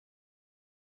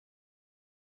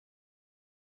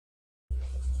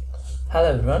Hello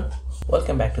everyone,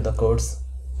 welcome back to the course.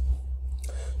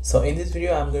 So in this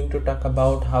video I'm going to talk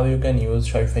about how you can use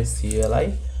Shopify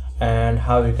CLI and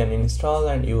how you can install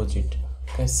and use it.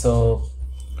 Okay, so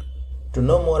to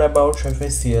know more about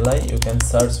Shopify CLI, you can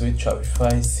search with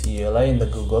Shopify CLI in the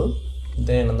Google.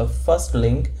 Then on the first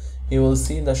link you will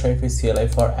see the Shopify CLI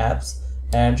for apps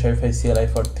and Shopify CLI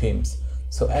for themes.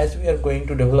 So as we are going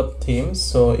to develop themes,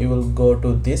 so you will go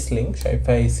to this link,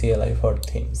 Shopify CLI for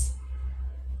themes.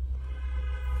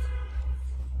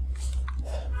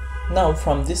 Now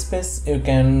from this page you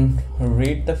can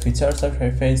read the features of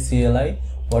Shopify CLI,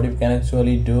 what you can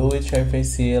actually do with Shopify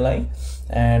CLI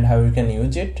and how you can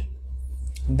use it.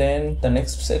 Then the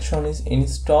next section is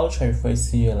install Shopify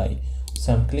CLI.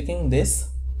 So I'm clicking this.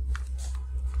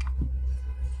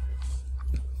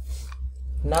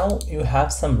 Now you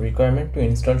have some requirement to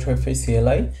install Shopify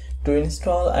CLI. To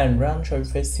install and run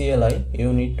Shopify CLI,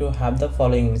 you need to have the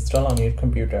following installed on your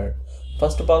computer.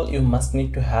 First of all, you must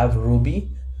need to have Ruby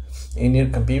in your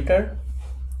computer,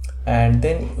 and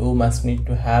then you must need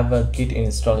to have a Git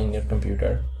installed in your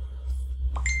computer.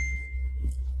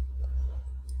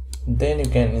 Then you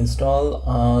can install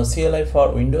CLI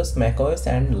for Windows, macOS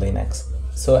and Linux.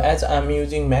 So as I'm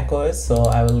using macOS, so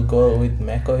I will go with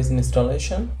macOS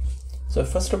installation. So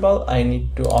first of all, I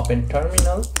need to open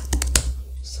terminal.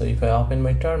 So if I open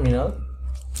my terminal,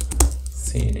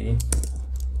 cd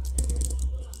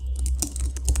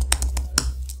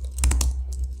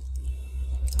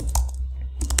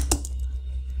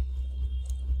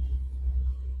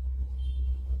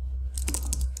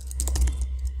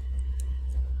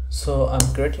so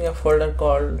I'm creating a folder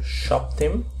called shop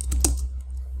theme.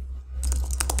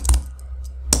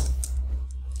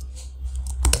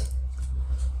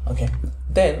 Okay,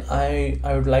 then I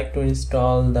would like to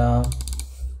install the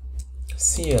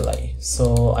CLI.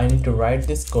 So I need to write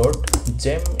this code,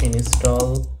 gem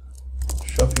install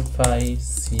Shopify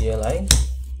CLI.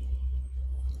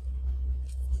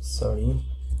 Sorry.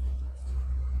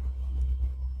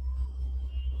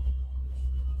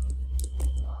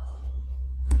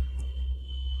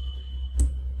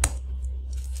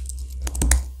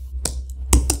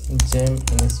 Gem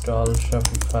install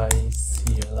Shopify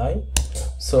CLI.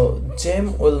 So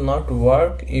gem will not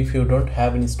work if you don't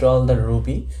have installed the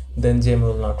Ruby, then gem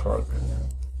will not work.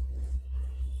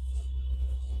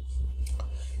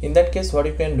 In that case, what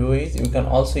you can do is you can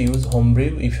also use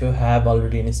Homebrew if you have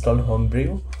already installed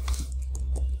Homebrew.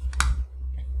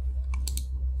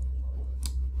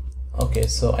 Okay,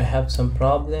 so I have some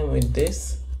problem with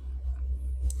this.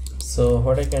 So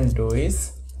what I can do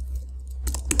is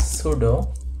sudo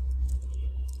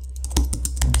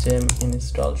gem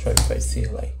install Shopify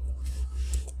CLI.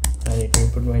 I need to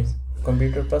input my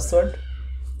computer password.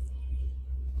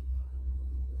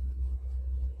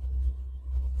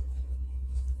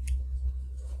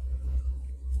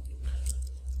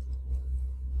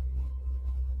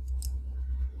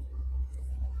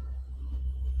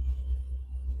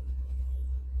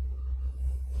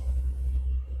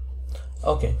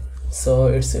 Okay, so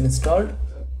it's installed.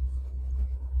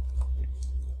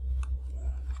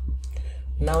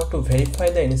 Now to verify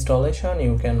the installation,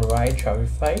 you can write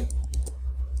Shopify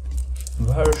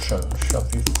version.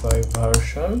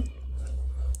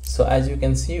 So as you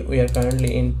can see, we are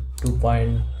currently in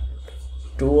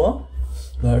 2.20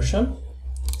 version.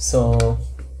 So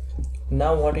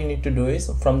now what you need to do is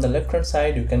from the left hand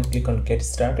side you can click on get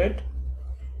started,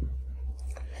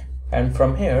 and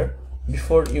from here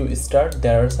before you start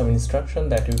there are some instructions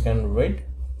that you can read.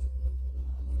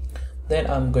 Then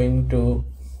I'm going to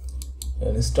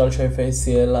install Shopify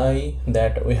CLI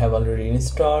that we have already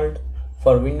installed.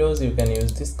 For Windows you can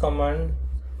use this command,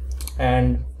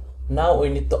 and now we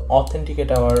need to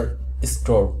authenticate our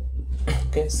store.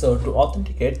 Okay, so to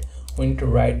authenticate we need to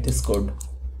write this code.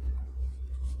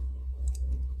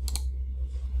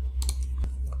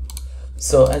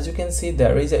 So as you can see,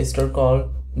 there is a store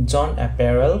called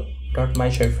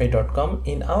johnapparel.myshopify.com.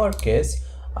 in our case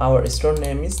our store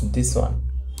name is this one,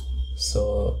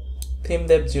 so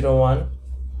themedev01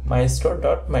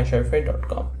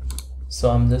 mystore.myshopify.com.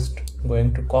 so I'm just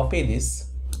going to copy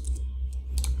this,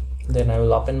 then I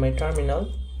will open my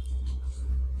terminal.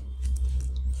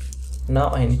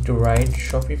 Now I need to write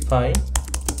Shopify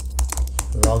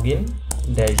login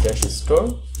dash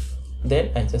store,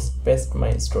 then I just paste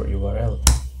my store URL.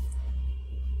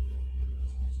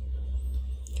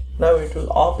 Now it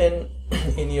will open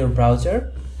in your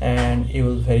browser and you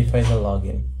will verify the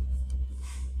login.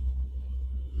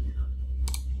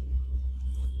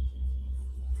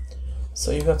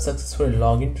 So you have successfully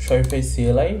logged into Shopify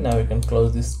CLI. Now you can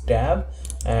close this tab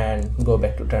and go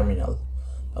back to terminal.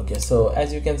 Okay, so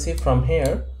as you can see from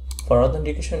here, For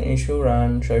authentication issue,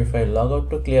 run Shopify logout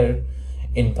to clear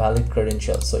invalid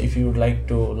credentials. So if you would like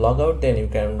to log out, then you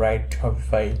can write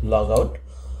Shopify logout.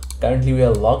 Currently we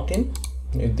are logged in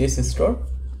with this store.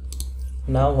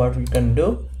 Now what we can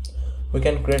do, we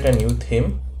can create a new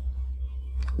theme,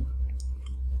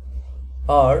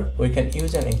 or we can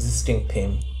use an existing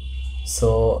theme.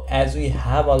 So as we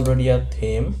have already a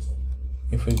theme,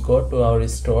 if we go to our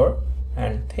store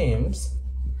and themes,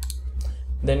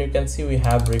 then you can see we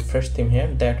have refresh theme here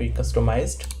that we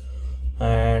customized,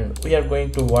 and we are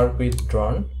going to work with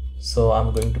drone. So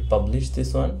I'm going to publish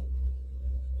this one,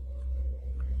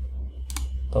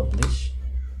 publish.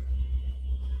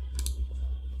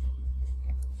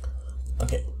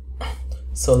 Okay,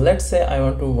 so let's say I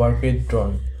want to work with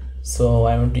drone, so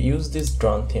I want to use this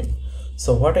drone theme.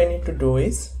 So what I need to do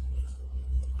is,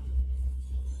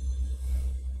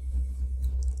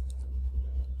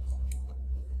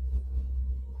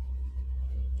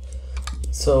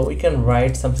 so we can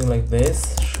write something like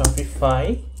this,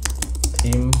 Shopify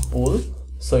theme pool.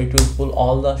 So it will pull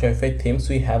all the Shopify themes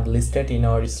we have listed in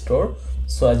our store.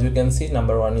 So as you can see,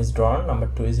 number 1 is drawn,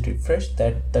 number 2 is refresh.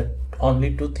 That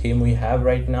only 2 theme we have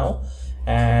right now.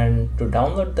 And to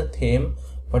download the theme,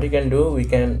 what you can do, we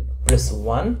can press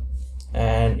 1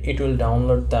 and it will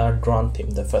download the drawn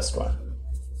theme, the first one.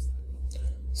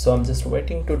 So I'm just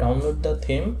waiting to download the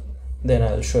theme, then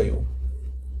I'll show you.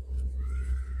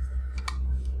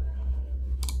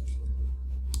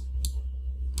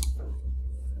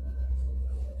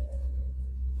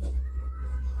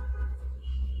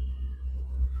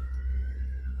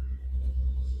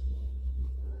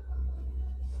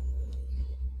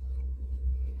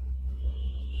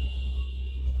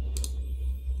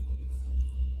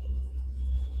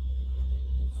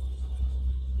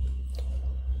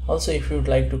 Also, if you would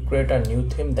like to create a new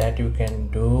theme, that you can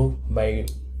do by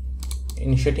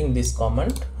initiating this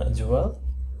command as well.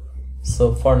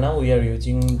 So for now we are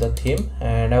using the theme,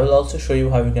 and I will also show you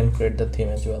how you can create the theme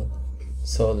as well.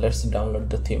 So let's download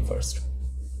the theme first.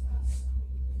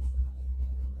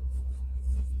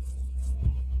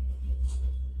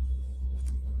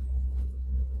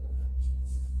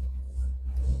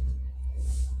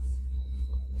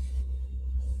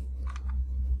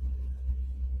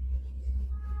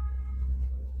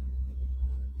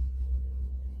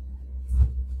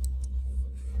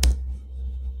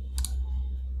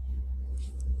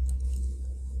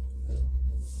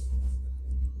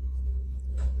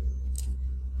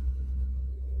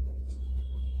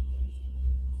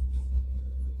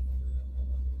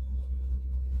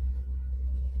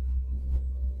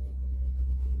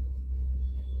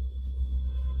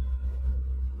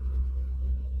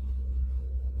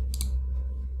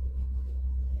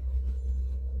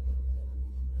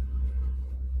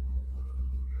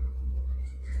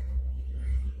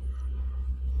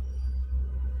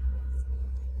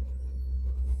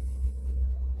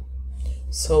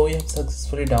 So we have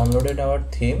successfully downloaded our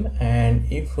theme, and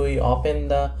if we open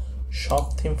the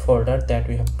shop theme folder that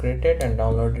we have created and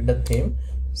downloaded the theme,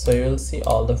 so you will see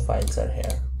all the files are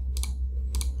here.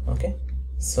 Okay,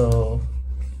 so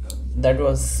that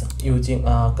was using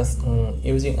a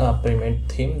pre-made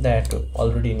theme that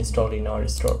already installed in our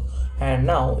store. And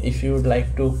now if you would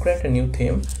like to create a new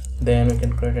theme, then we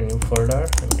can create a new folder,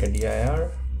 mkdir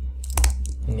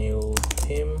new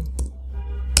theme,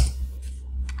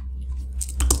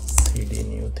 cd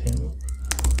new theme.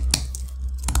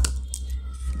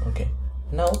 Okay,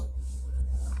 now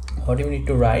what you need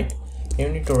to write, you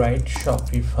need to write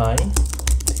Shopify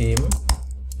theme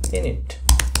init.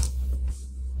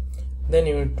 Then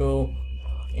you need to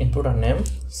input a name.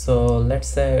 So let's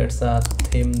say it's a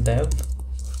theme dev.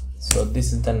 So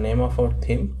this is the name of our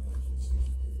theme.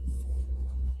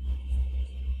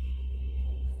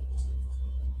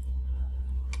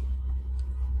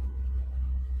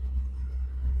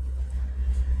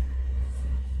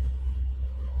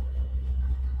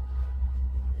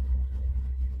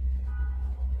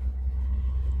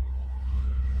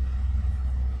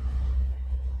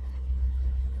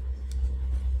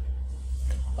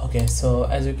 Okay, so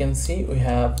as you can see, we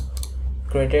have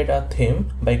created a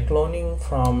theme by cloning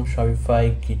from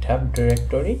Shopify GitHub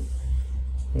directory.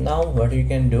 Now what you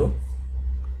can do,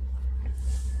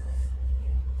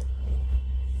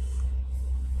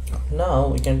 now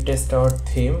we can test our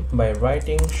theme by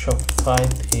writing Shopify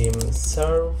theme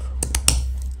serve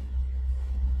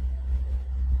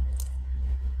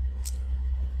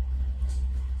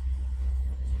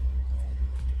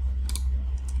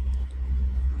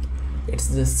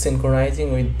it's just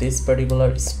synchronizing with this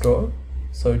particular store,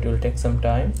 so it will take some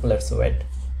time. Let's wait.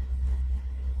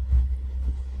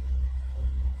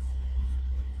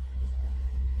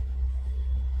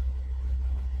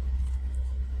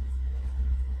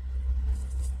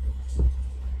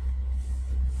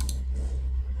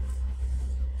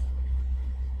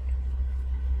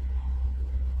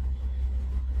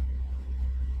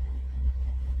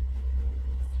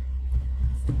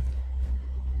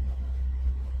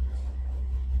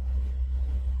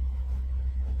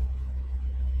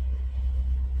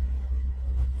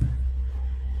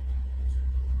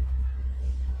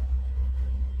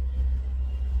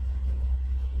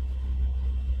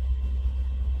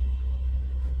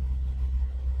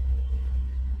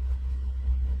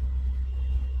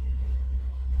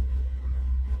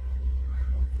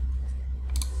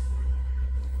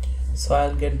 So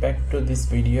I'll get back to this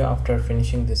video after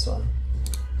finishing this one.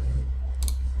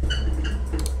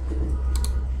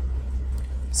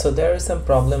 So there is some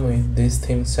problem with this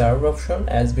theme serve option,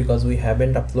 as because we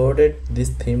haven't uploaded this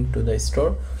theme to the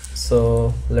store.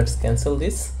 So let's cancel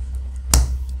this.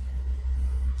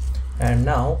 And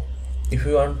now if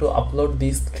we want to upload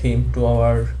this theme to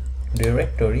our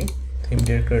directory, theme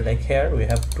directory, like here we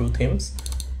have two themes,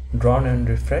 drawn and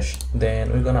refresh.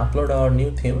 Then we're gonna upload our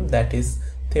new theme, that is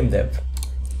theme dev.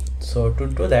 So to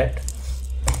do that,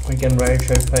 we can write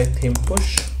Shopify theme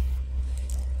push.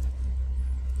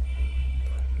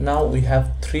 Now we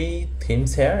have three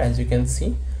themes here, as you can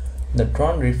see, the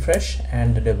drawn, refresh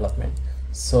and the development.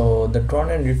 So the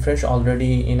drawn and refresh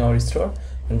already in our store,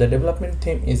 and the development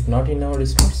theme is not in our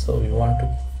store, so we want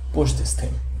to push this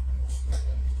theme.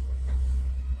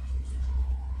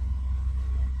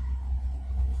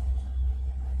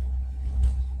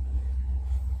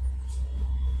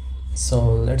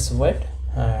 So let's wait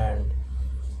and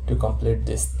to complete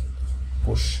this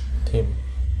push theme.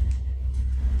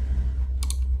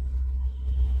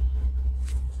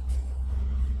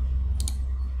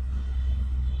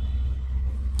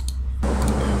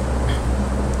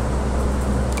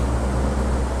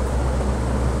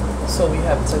 So we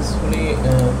have successfully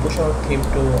pushed our theme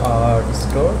to our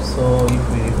store. So if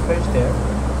we refresh there,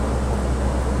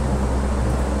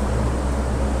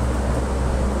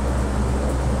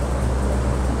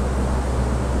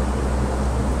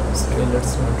 still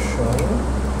it's not showing.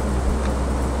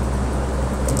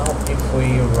 Now if we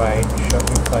write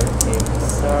Shopify theme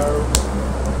serve,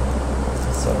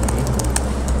 sorry,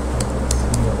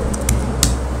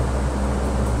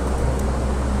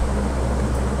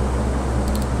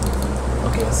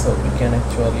 so we can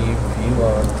actually view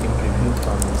our theme preview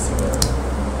from this URL.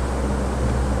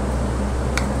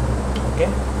 Okay,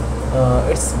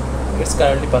 it's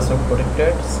currently password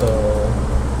protected. So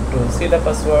to see the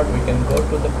password, we can go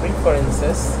to the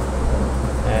preferences,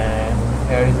 and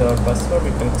here is our password.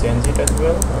 We can change it as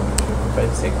well.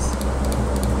 256.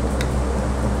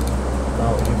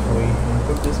 Now if we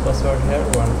input this password here,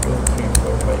 1 2 3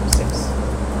 4 5 6.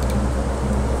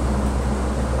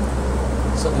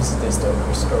 So this is the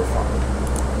store font.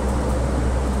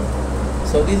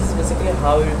 So this is basically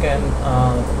how you can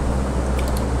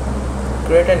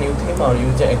create a new theme or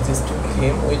use the existing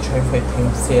theme with Shopify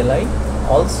theme CLI.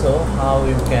 Also how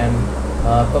you can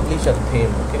publish a theme.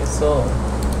 Okay, so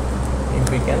if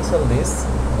we cancel this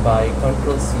by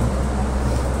Ctrl+C,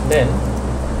 then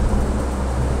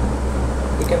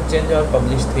we can change our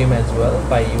publish theme as well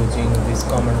by using this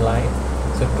command line.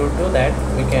 So to do that,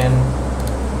 we can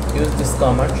use this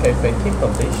command Shopify theme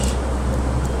publish,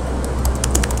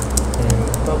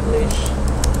 publish.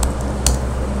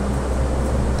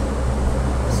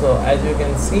 So as you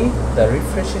can see, the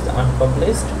refresh is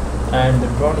unpublished and the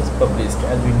drawn is published,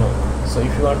 as we know. So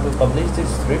if you want to publish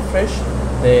this refresh,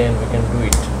 then we can do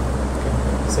it.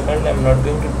 Okay. So currently I'm not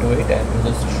going to do it, I'm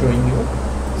just showing you.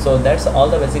 So that's all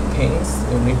the basic things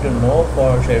you need to know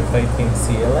for Shopify theme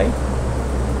CLI,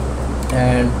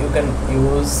 and you can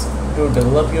use to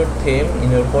develop your theme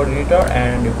in your code editor,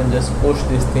 and you can just push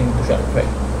this theme to Shopify.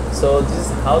 So this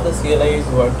is how the CLI is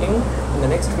working. In the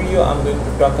next video, I'm going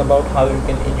to talk about how you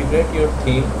can integrate your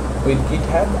theme with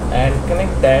GitHub and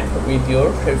connect that with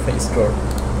your Shopify store.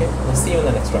 Okay, we'll see you in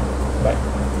the next one.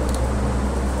 Bye.